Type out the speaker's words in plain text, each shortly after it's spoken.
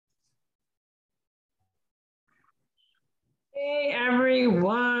Hey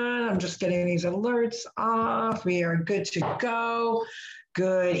everyone, I'm just getting these alerts off. We are good to go.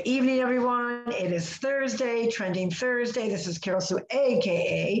 Good evening, everyone. It is Thursday, Trending Thursday. This is Carol Sue,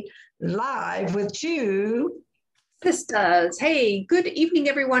 aka Live with Two Sisters. Hey, good evening,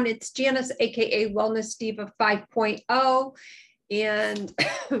 everyone. It's Janice, aka Wellness Diva 5.0. And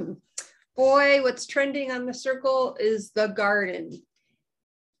boy, what's trending on the circle is the garden.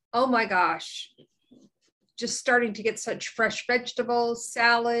 Oh my gosh. Just starting to get such fresh vegetables,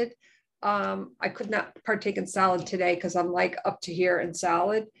 salad. I could not partake in salad today because I'm like up to here in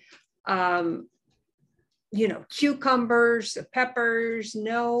salad. Cucumbers, peppers,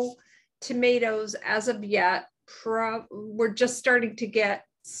 no tomatoes as of yet. We're just starting to get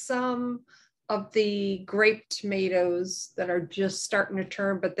some of the grape tomatoes that are just starting to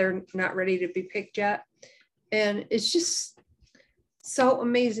turn, but they're not ready to be picked yet. And it's just so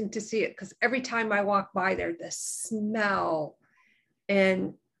amazing to see it because every time I walk by there, the smell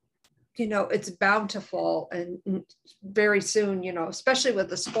and it's bountiful, and very soon, especially with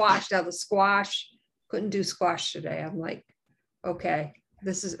the squash. Now the squash, couldn't do squash today. I'm like, okay,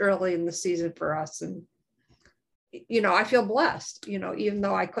 this is early in the season for us. And, I feel blessed, even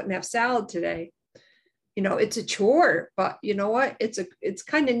though I couldn't have salad today, it's a chore, but you know what? It's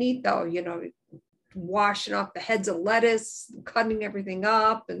kind of neat though, washing off the heads of lettuce, cutting everything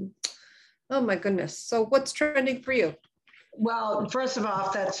up, and oh my goodness. So what's trending for you? Well, first of all,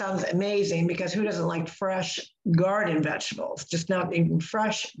 that sounds amazing because who doesn't like fresh garden vegetables? Just not even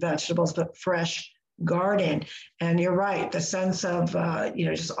fresh vegetables, but fresh garden. And you're right, the sense of,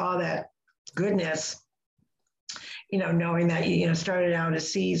 just all that goodness, knowing that you started out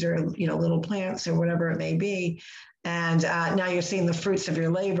as seeds or, little plants or whatever it may be. And now you're seeing the fruits of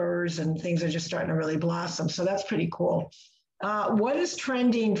your labors and things are just starting to really blossom. So that's pretty cool. What is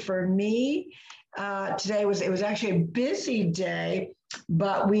trending for me today it was actually a busy day,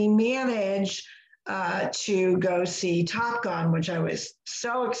 but we managed to go see Top Gun, which I was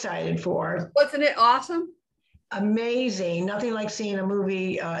so excited for. Wasn't it awesome? Amazing. Nothing like seeing a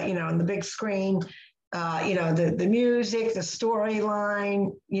movie, on the big screen. The music, the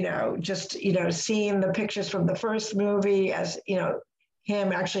storyline, just, seeing the pictures from the first movie as,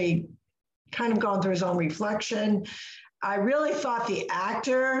 him actually kind of going through his own reflection. I really thought the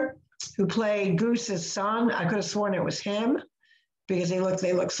actor who played Goose's son, I could have sworn it was him because they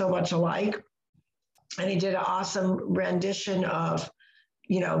look so much alike. And he did an awesome rendition of,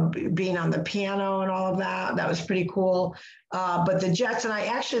 being on the piano and all of that. That was pretty cool. But the Jets, and I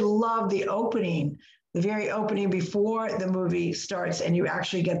actually love the opening, the very opening before the movie starts, and you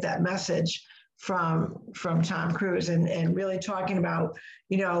actually get that message from Tom Cruise and really talking about,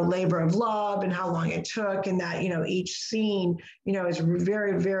 labor of love and how long it took, and that, each scene, is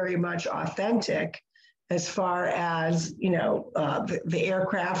very, very much authentic as far as, the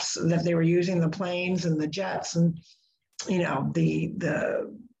aircrafts that they were using, the planes and the jets, and,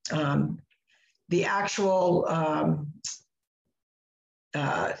 the actual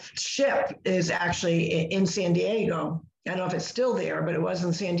ship is actually in San Diego. I don't know if it's still there, but it was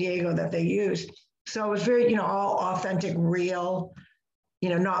in San Diego that they used. So it was very, all authentic, real,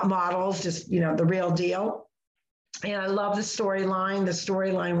 not models, just, the real deal. And I love the storyline. The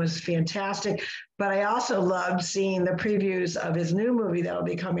storyline was fantastic. But I also loved seeing the previews of his new movie that'll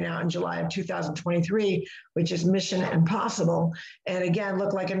be coming out in July of 2023, which is Mission Impossible. And again,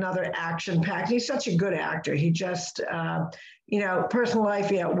 looked like another action-packed. He's such a good actor. He just, personal life,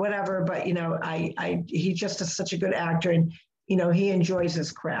 whatever. But, he just is such a good actor. And, he enjoys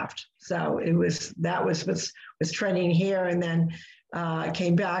his craft. So that was trending here. And then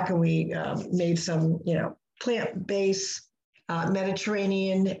came back and we made some, plant-based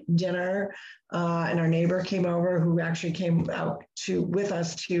Mediterranean dinner, and our neighbor came over who actually came out with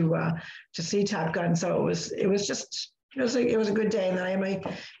us to see Top Gun. So it was a good day. And then I had my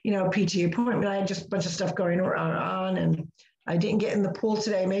PT appointment. I had just a bunch of stuff going on, and I didn't get in the pool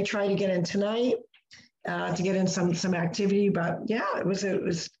today. I may try to get in tonight to get in some activity. But yeah, it was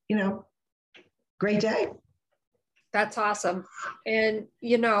great day. That's awesome. And,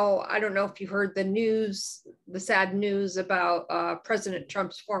 I don't know if you heard the sad news about President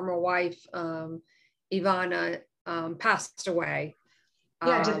Trump's former wife, Ivana, passed away.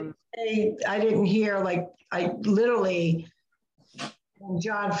 Yeah, I didn't hear, I literally, when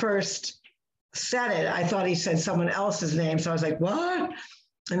John first said it, I thought he said someone else's name. So I was like, what?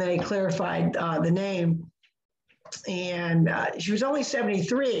 And then he clarified the name. And she was only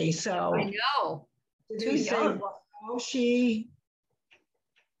 73. So I know. Too young.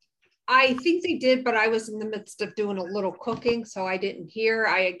 I think they did, but I was in the midst of doing a little cooking, so I didn't hear.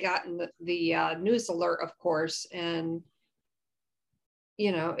 I had gotten the news alert, of course, and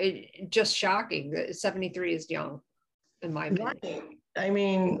it just shocking that 73 is young, in my opinion. Right. I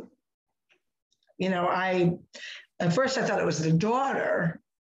mean, at first I thought it was the daughter,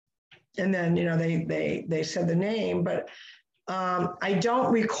 and then they said the name, but I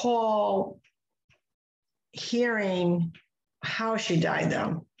don't recall hearing how she died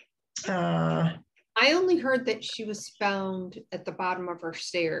though. I only heard that she was found at the bottom of her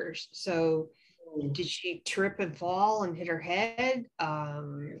stairs. So did she trip and fall and hit her head?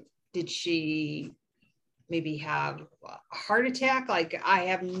 Did she maybe have a heart attack? Like, I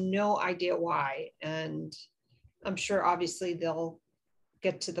have no idea why. And I'm sure obviously they'll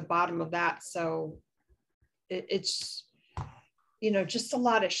get to the bottom of that. So it's, just a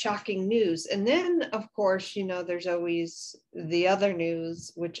lot of shocking news. And then of course, there's always the other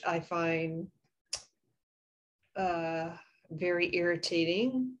news, which I find very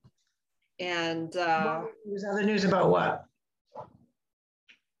irritating. And there's other news about what?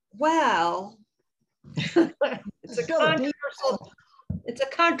 Well, it's a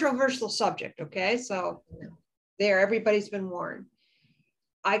controversial subject. Okay, so everybody's been warned.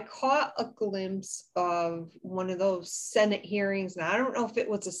 I caught a glimpse of one of those Senate hearings, and I don't know if it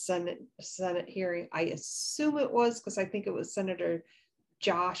was a Senate hearing. I assume it was, because I think it was Senator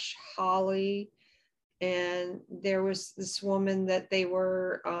Josh Hawley. And there was this woman that they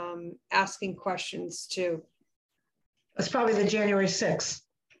were asking questions to. That's probably the January 6th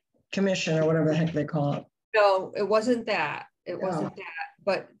commission or whatever the heck they call it. No, it wasn't that. It wasn't that.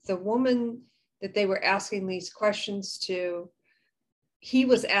 But the woman that they were asking these questions to, he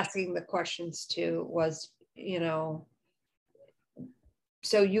was asking the questions to was,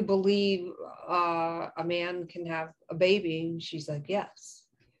 so you believe a man can have a baby? And she's like, yes.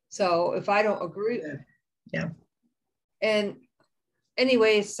 So if I don't agree, yeah. And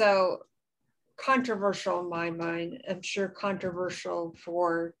anyway, so controversial in my mind. I'm sure controversial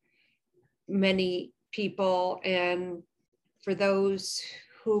for many people. And for those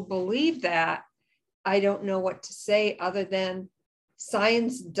who believe that, I don't know what to say other than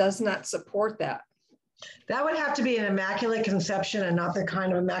science does not support that. That would have to be an immaculate conception, and not the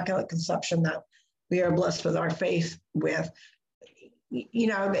kind of immaculate conception that we are blessed with our faith with.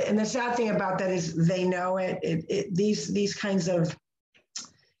 And the sad thing about that is they know it. These kinds of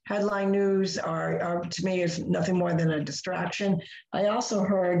headline news are to me is nothing more than a distraction. I also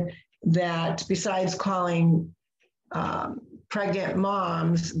heard that besides calling pregnant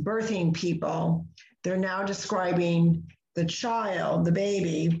moms birthing people, they're now describing the child, the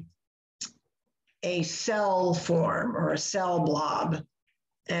baby, a cell form or a cell blob.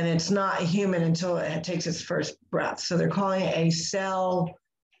 And it's not human until it takes its first breath. So they're calling it a cell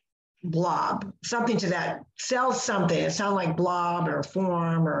blob, something to that, cell something. It sounds like blob or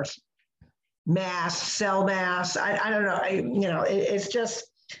form or mass, cell mass. I don't know. It's just,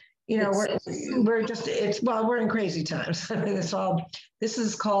 we're in crazy times. I mean, this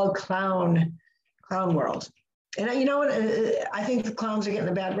is called clown world. And you know what? I think the clowns are getting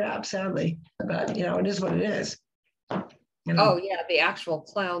a bad rap, sadly, but it is what it is. Oh yeah, the actual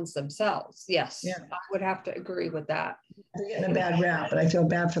clowns themselves. Yes, yeah. I would have to agree with that. They're getting a bad rap, but I feel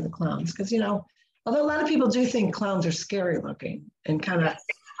bad for the clowns because although a lot of people do think clowns are scary looking and kind of. Yes.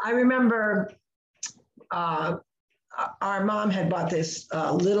 I remember our mom had bought this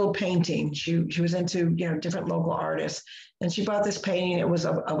little painting. She was into different local artists, and she bought this painting. It was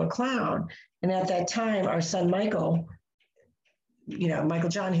of a clown, and at that time, our son Michael, Michael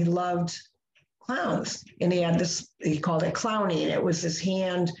John, he loved clowns, and he had this, he called it clowning. It was this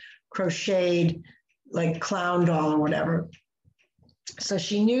hand crocheted like clown doll or whatever. So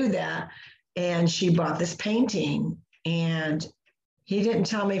she knew that, and she bought this painting, and he didn't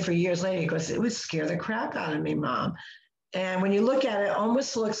tell me for years later. He goes, it would scare the crap out of me, Mom. And when you look at it, it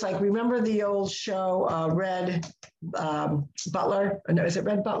almost looks like, remember the old show, Red Butler? No, is it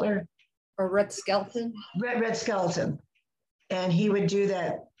Red Butler? Or Red Skelton? Red Skelton. And he would do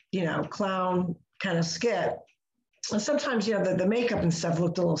that, clown kind of skit. And sometimes, the makeup and stuff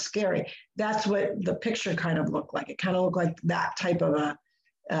looked a little scary. That's what the picture kind of looked like. It kind of looked like that type of a,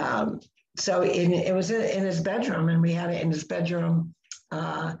 so it was in his bedroom, and we had it in his bedroom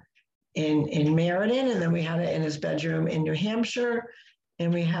in Meriden, and then we had it in his bedroom in New Hampshire,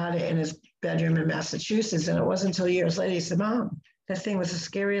 and we had it in his bedroom in Massachusetts. And it wasn't until years later he said, Mom, that thing was the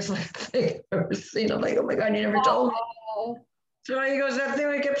scariest thing I've ever seen. I'm like, oh my God, you never told me. So he goes, that thing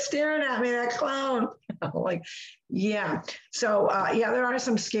that kept staring at me, that clown. I'm like, yeah. So there are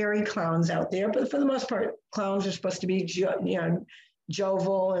some scary clowns out there, but for the most part, clowns are supposed to be,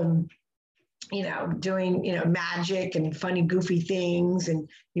 jovial and doing, magic and funny, goofy things. And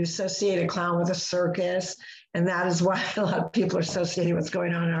you associate a clown with a circus. And that is why a lot of people are associating what's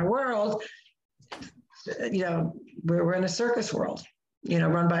going on in our world. We're in a circus world,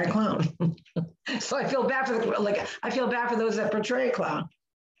 run by a clown. So I feel bad for those that portray a clown.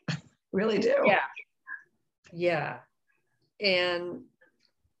 Really do. Yeah. Yeah. And,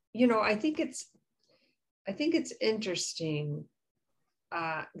 I think it's interesting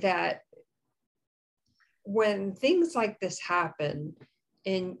that when things like this happen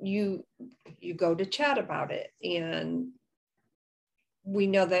and you go to chat about it, and we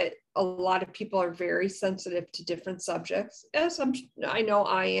know that a lot of people are very sensitive to different subjects, as I know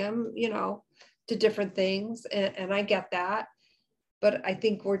I am, to different things, and I get that, but I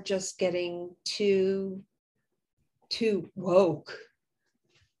think we're just getting too woke.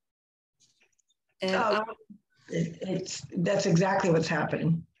 And that's exactly what's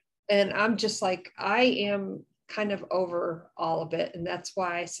happening. And I'm just like, I am kind of over all of it. And that's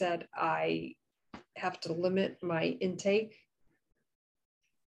why I said I have to limit my intake.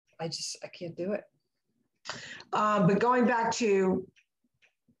 I can't do it. But going back to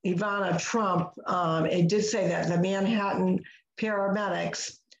Ivana Trump, it did say that the Manhattan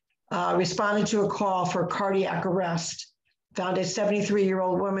paramedics responded to a call for cardiac arrest, found a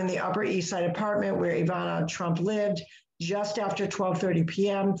 73-year-old woman in the Upper East Side apartment where Ivana Trump lived just after 12:30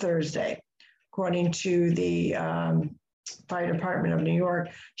 p.m. Thursday. According to the Fire Department of New York,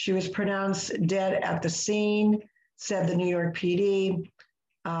 she was pronounced dead at the scene, said the New York PD.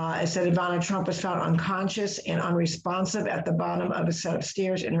 It said Ivana Trump was found unconscious and unresponsive at the bottom of a set of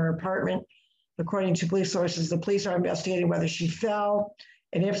stairs in her apartment. According to police sources, the police are investigating whether she fell,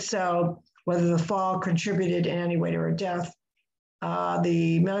 and if so, whether the fall contributed in any way to her death.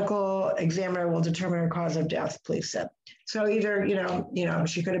 The medical examiner will determine her cause of death, police said. So either,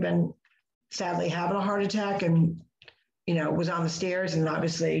 she could have been sadly having a heart attack and, was on the stairs. And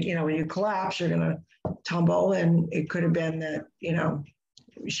obviously, when you collapse, you're going to tumble. And it could have been that,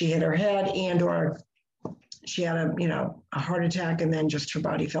 she hit her head and or she had a heart attack and then just her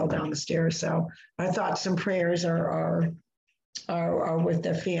body fell down the stairs. So I thought some prayers are with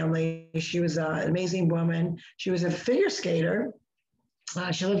the family. She was an amazing woman. She was a figure skater.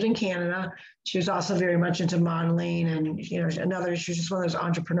 She lived in Canada. She was also very much into modeling, and she was just one of those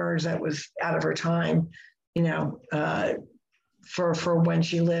entrepreneurs that was out of her time, for when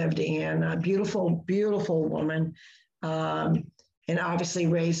she lived. And a beautiful, beautiful woman, and obviously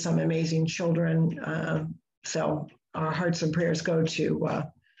raised some amazing children. So our hearts and prayers go to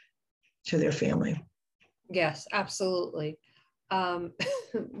their family. Yes, absolutely.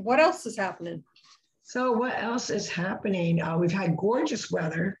 What else is happening? So what else is happening? We've had gorgeous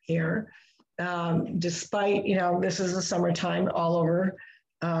weather here, despite, this is the summertime all over.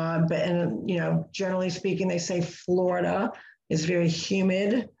 But generally speaking, they say Florida is very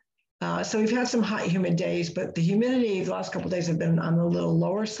humid. So we've had some hot, humid days, but the humidity the last couple of days have been on the little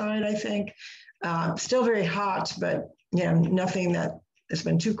lower side, I think. Still very hot, but nothing that has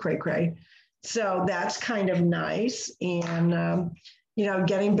been too cray-cray. So that's kind of nice. And,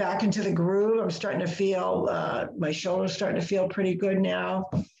 getting back into the groove, I'm starting to feel, my shoulder's starting to feel pretty good now.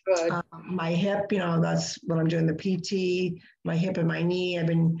 Good. My hip, that's what I'm doing, the PT, my hip and my knee. I've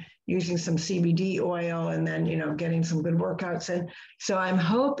been using some CBD oil and then, getting some good workouts in. So I'm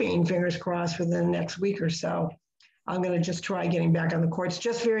hoping, fingers crossed, within the next week or so, I'm going to just try getting back on the courts,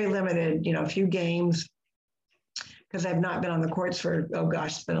 just very limited, a few games, because I've not been on the courts for,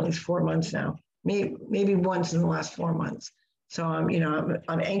 it's been at least 4 months now, maybe once in the last 4 months. So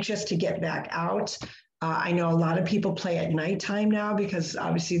I'm anxious to get back out. I know a lot of people play at nighttime now because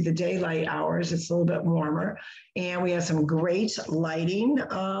obviously the daylight hours, it's a little bit warmer, and we have some great lighting,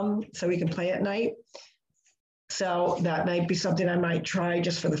 so we can play at night. So that might be something I might try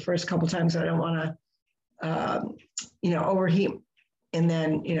just for the first couple times. I don't want to, overheat and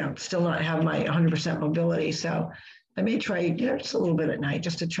then, still not have my 100% mobility. So I may try, just a little bit at night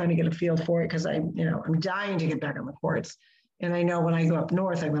just to try to get a feel for it, because I'm dying to get back on the courts. And I know when I go up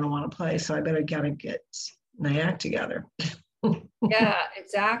north, I'm going to want to play. So I better get my act together. Yeah,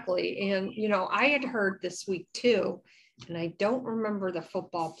 exactly. And, I had heard this week too, and I don't remember the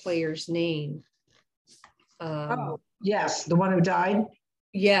football player's name. Yes, the one who died.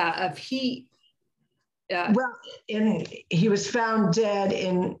 Yeah, well, and he was found dead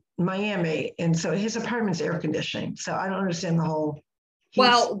in Miami, and so his apartment's air conditioning. So I don't understand the whole.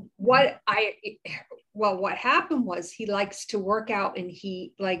 What happened was he likes to work out, and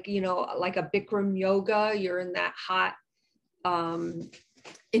he like a Bikram yoga. You're in that hot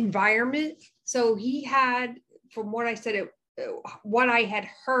environment. So he had, from what I said, what I had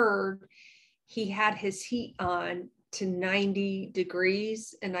heard, he had his heat on to 90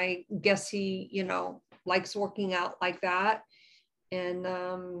 degrees. And I guess he, likes working out like that. And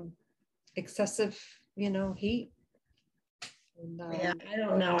excessive, heat. And, Yeah, I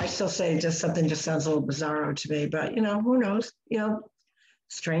don't know. I still say something just sounds a little bizarro to me, but who knows?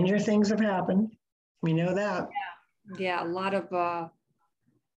 Stranger things have happened. We know that. Yeah, a lot of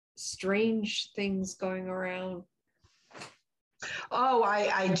strange things going around. Oh,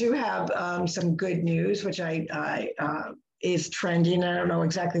 I do have some good news, which is trending. I don't know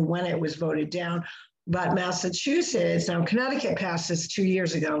exactly when it was voted down, but Massachusetts, now Connecticut passed this 2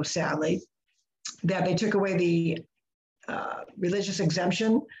 years ago, sadly, that they took away the religious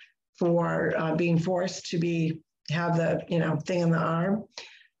exemption for being forced to have the thing in the arm,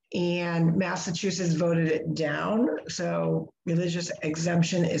 and Massachusetts voted it down. So religious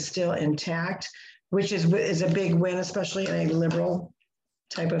exemption is still intact, which is a big win, especially in a liberal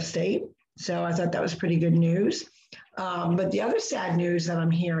type of state. So I thought that was pretty good news. But the other sad news that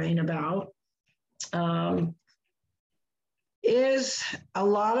I'm hearing about is a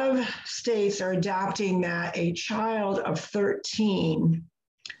lot of states are adopting that a child of 13,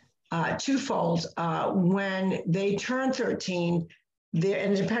 twofold, when they turn 13,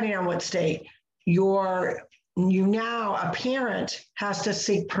 and depending on what state, a parent has to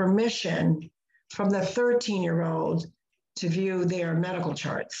seek permission from the 13-year-old to view their medical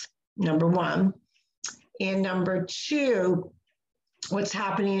charts, number one. And number two, what's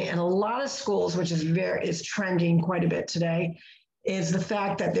happening in a lot of schools, which is trending quite a bit today, is the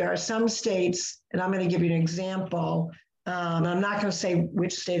fact that there are some states, and I'm going to give you an example. I'm not going to say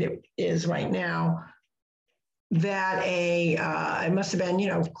which state it is right now, that it must have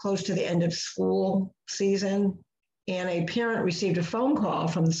been, close to the end of school season, and a parent received a phone call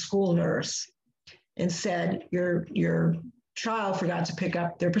from the school nurse and said, your child forgot to pick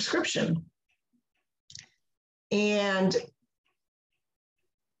up their prescription. And,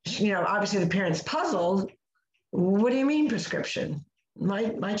 obviously the parent's puzzled. What do you mean prescription?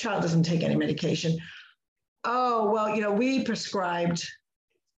 My child doesn't take any medication. Oh, well, we prescribed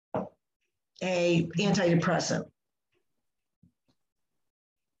a antidepressant,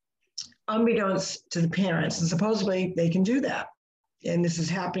 unbeknownst to the parents, and supposedly they can do that. And this is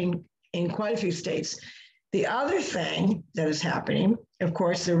happening in quite a few states. The other thing that is happening, of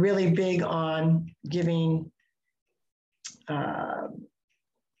course, they're really big on giving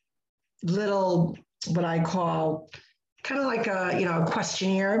little, what I call kind of like a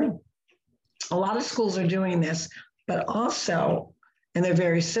questionnaire. A lot of schools are doing this, but also, and they're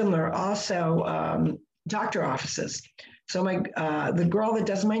very similar, also doctor offices. So the girl that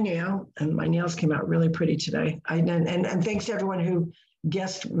does my nail, and my nails came out really pretty today. And thanks to everyone who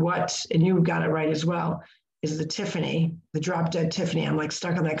guessed what, and you got it right as well, is the Tiffany, the Drop Dead Tiffany. I'm like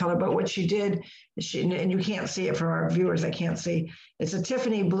stuck on that color, but what she did, and you can't see it for our viewers, I can't see. It's a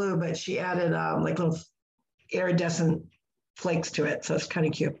Tiffany blue, but she added like little iridescent flakes to it. So it's kind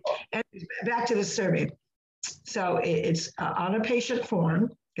of cute. And back to the survey. So it's on a patient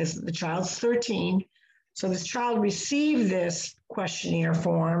form, because the child's 13. So this child received this questionnaire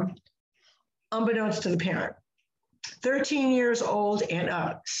form unbeknownst to the parent. 13 years old and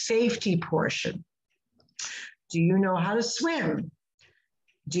up, safety portion. Do you know how to swim?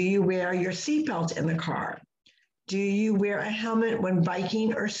 Do you wear your seatbelt in the car? Do you wear a helmet when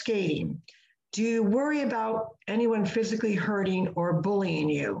biking or skating? Do you worry about anyone physically hurting or bullying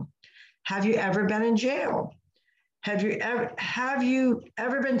you? Have you ever been in jail? Have you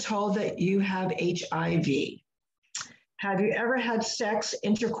ever been told that you have HIV? Have you ever had sex,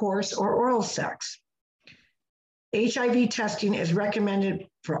 intercourse, or oral sex? HIV testing is recommended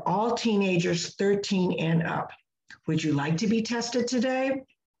for all teenagers 13 and up. Would you like to be tested today?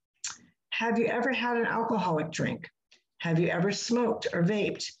 Have you ever had an alcoholic drink? Have you ever smoked or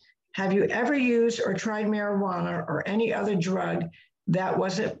vaped? Have you ever used or tried marijuana or any other drug that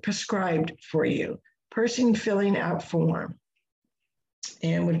wasn't prescribed for you? Person filling out form,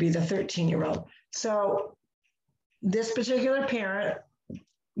 and would be the 13-year-old. So this particular parent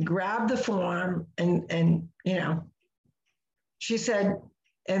grabbed the form and she said,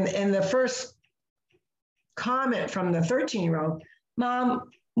 and the first comment from the 13-year-old, Mom,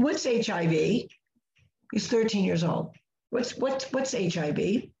 what's HIV? He's 13 years old. What's HIV?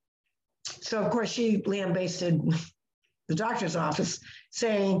 So of course she lambasted the doctor's office,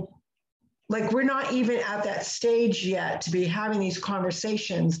 saying, like, we're not even at that stage yet to be having these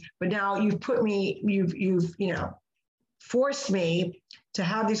conversations, but now you've forced me to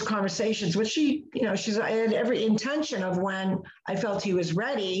have these conversations, which she had every intention of when I felt he was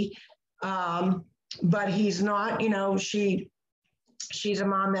ready, but he's not, she She's a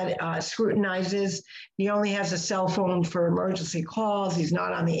mom that scrutinizes. He only has a cell phone for emergency calls. He's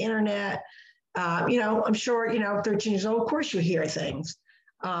not on the internet. I'm sure, 13 years old, of course you hear things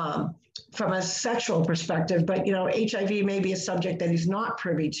from a sexual perspective, but, HIV may be a subject that he's not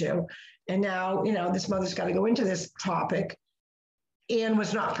privy to. And now, this mother's got to go into this topic and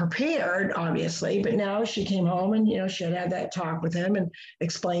was not prepared, obviously, but now she came home and, she had that talk with him and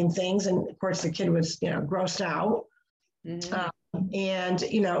explained things. And of course the kid was, grossed out. Mm-hmm.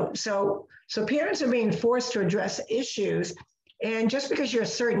 So parents are being forced to address issues. And just because you're a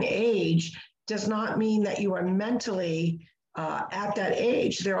certain age does not mean that you are mentally at that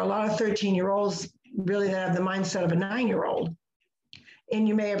age. There are a lot of 13-year-olds really that have the mindset of a 9-year-old. And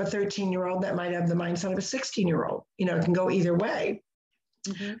you may have a 13-year-old that might have the mindset of a 16-year-old. It can go either way.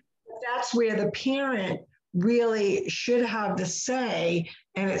 Mm-hmm. That's where the parent really should have the say.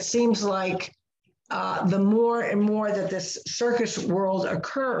 And it seems like the more and more that this circus world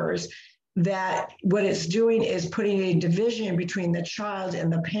occurs, that what it's doing is putting a division between the child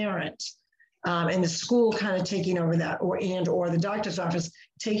and the parent, and the school kind of taking over that, or the doctor's office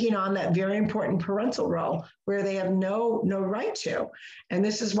taking on that very important parental role where they have no right to. And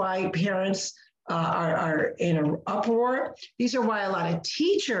this is why parents are in an uproar. These are why a lot of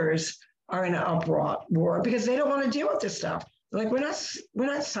teachers are in an uproar, because they don't want to deal with this stuff. Like, we're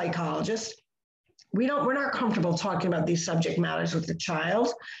not psychologists. We're not comfortable talking about these subject matters with the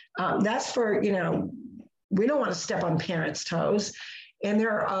child. That's for, we don't want to step on parents' toes. And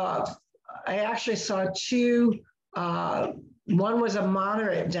I actually saw two, one was a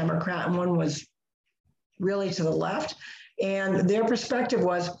moderate Democrat and one was really to the left. And their perspective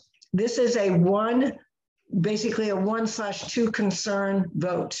was, this is basically a 1/2 concern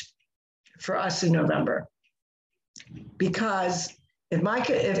vote for us in November. Because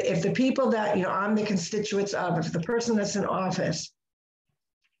if the people that, I'm the constituents of, if the person that's in office,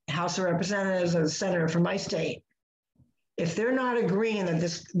 House of Representatives or the senator from my state, if they're not agreeing that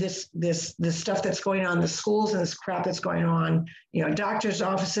this stuff that's going on in the schools and this crap that's going on, doctors'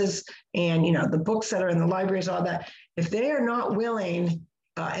 offices and, the books that are in the libraries, all that, if they are not willing,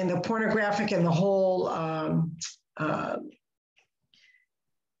 and the pornographic and the whole, I'm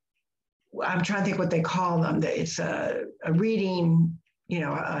trying to think what they call them. It's a reading,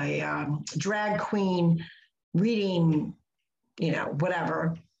 a drag queen reading,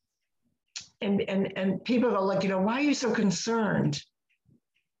 whatever. And people go like, why are you so concerned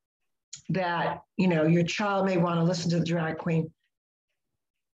that, your child may want to listen to the drag queen?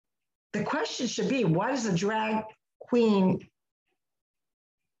 The question should be, why does the drag queen,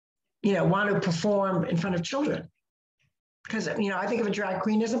 want to perform in front of children? Because, I think of a drag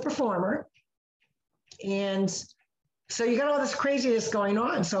queen as a performer. And so you got all this craziness going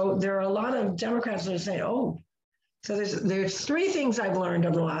on. So there are a lot of Democrats that are saying, oh, so there's three things I've learned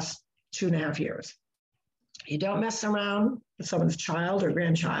over the last 2.5 years. You don't mess around with someone's child or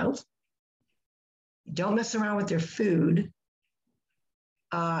grandchild. You don't mess around with their food.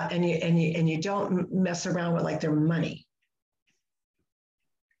 And you don't mess around with their money.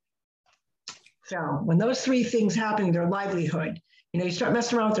 So when those three things happen, their livelihood, you start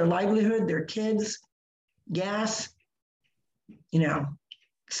messing around with their livelihood, their kids, gas,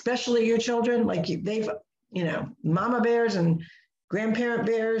 especially your children, they've, mama bears and grandparent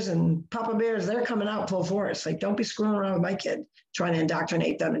bears and papa bears, they're coming out full force. Don't be screwing around with my kid, trying to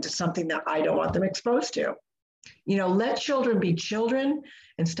indoctrinate them into something that I don't want them exposed to. Let children be children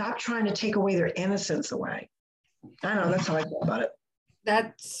and stop trying to take away their innocence away. I don't know, that's how I feel about it.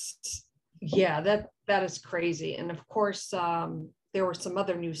 That is crazy. And of course, there were some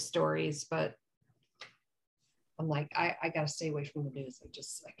other news stories, but I'm like, I got to stay away from the news.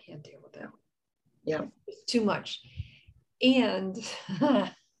 I can't deal with it. Yeah. It's too much. And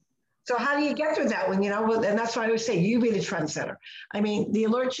so how do you get through that when, and that's why I always say, you be the trendsetter. I mean, the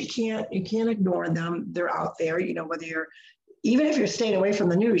alerts, you can't ignore them. They're out there, whether even if you're staying away from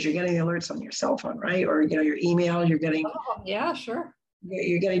the news, you're getting the alerts on your cell phone, right? Or, your email, you're getting. Oh, yeah, sure.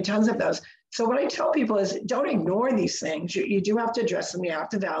 You're getting tons of those. So what I tell people is, don't ignore these things. You do have to address them. You have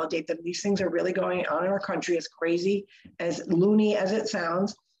to validate that these things are really going on in our country, as crazy, as loony as it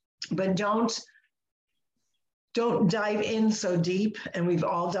sounds, but don't dive in so deep. And we've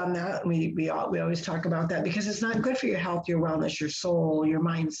all done that. We always talk about that, because it's not good for your health, your wellness, your soul, your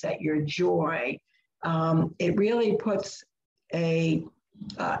mindset, your joy. It really puts a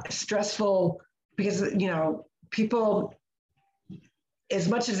stressful, because, people, as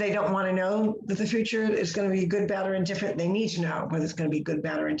much as they don't want to know that the future is going to be good, bad, or indifferent, they need to know whether it's going to be good,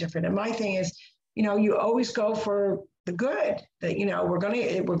 bad, or indifferent. And my thing is, you always go for the good. That,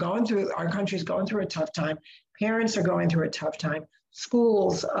 we're going through, our country's going through a tough time. Parents are going through a tough time.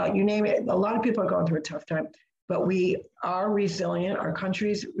 schools, you name it. A lot of people are going through a tough time, but we are resilient. Our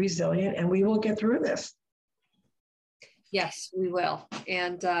country's resilient, and we will get through this. Yes, we will.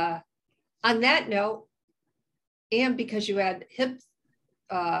 And on that note, and because you had hip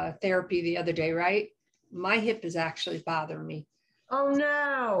therapy the other day, right? My hip is actually bothering me. Oh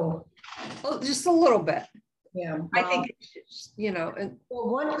no. Oh, just a little bit. Yeah. Well, I think, you know. Well,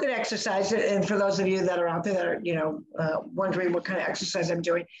 one good exercise, and for those of you that are out there that are, you know, wondering what kind of exercise I'm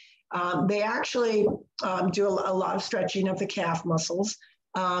doing, they actually do a lot of stretching of the calf muscles.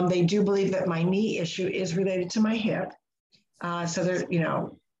 They do believe that my knee issue is related to my hip. So there's, you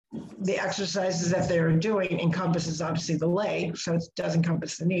know, the exercises that they're doing encompasses obviously the leg, so it does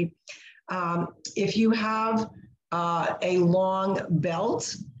encompass the knee. If you have a long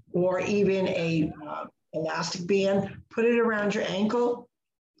belt or even a elastic band, put it around your ankle,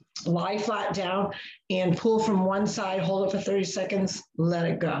 lie flat down and pull from one side, hold it for 30 seconds, let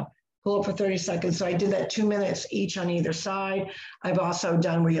it go. Pull it for 30 seconds. So I did that 2 minutes each on either side. I've also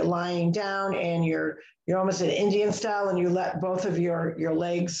done where you're lying down and you're almost in Indian style and you let both of your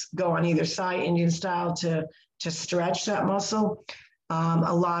legs go on either side, Indian style, to stretch that muscle.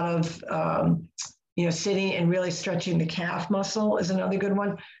 A lot of, you know, sitting and really stretching the calf muscle is another good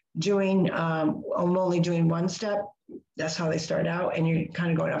one. I'm only doing one step. That's how they start out. And you're kind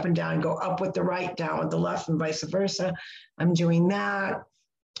of going up and down, go up with the right, down with the left, and vice versa. I'm doing that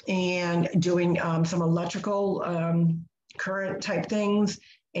and doing some electrical current type things,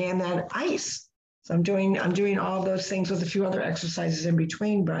 and then ice. So I'm doing all those things with a few other exercises in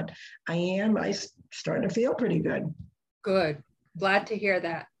between, but I'm starting to feel pretty good. Good. Glad to hear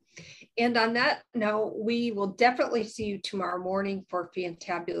that. And on that note, we will definitely see you tomorrow morning for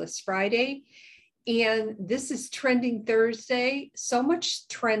Fantabulous Friday. And this is Trending Thursday. So much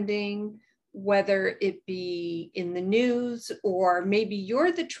trending, whether it be in the news or maybe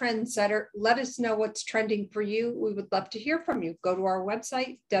you're the trendsetter. Let us know what's trending for you. We would love to hear from you. Go to our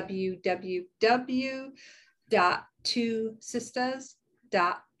website,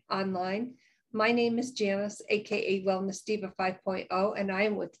 www.twosistas.online. My name is Janice, aka Wellness Diva 5.0, and I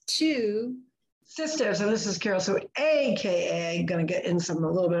am with two sisters, and this is Carol. So, aka, gonna get in a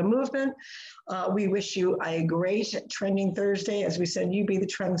little bit of movement. We wish you a great Trending Thursday. As we said, you be the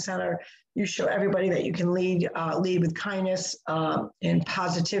trend center. You show everybody that you can lead with kindness and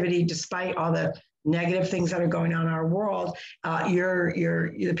positivity, despite all the negative things that are going on in our world.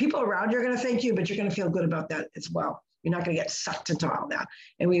 The people around you are going to thank you, but you're going to feel good about that as well. You're not going to get sucked into all that.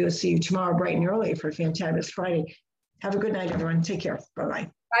 And we will see you tomorrow bright and early for Fantabulous Friday. Have a good night, everyone. Take care. Bye-bye.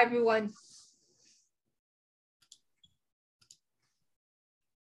 Bye, everyone.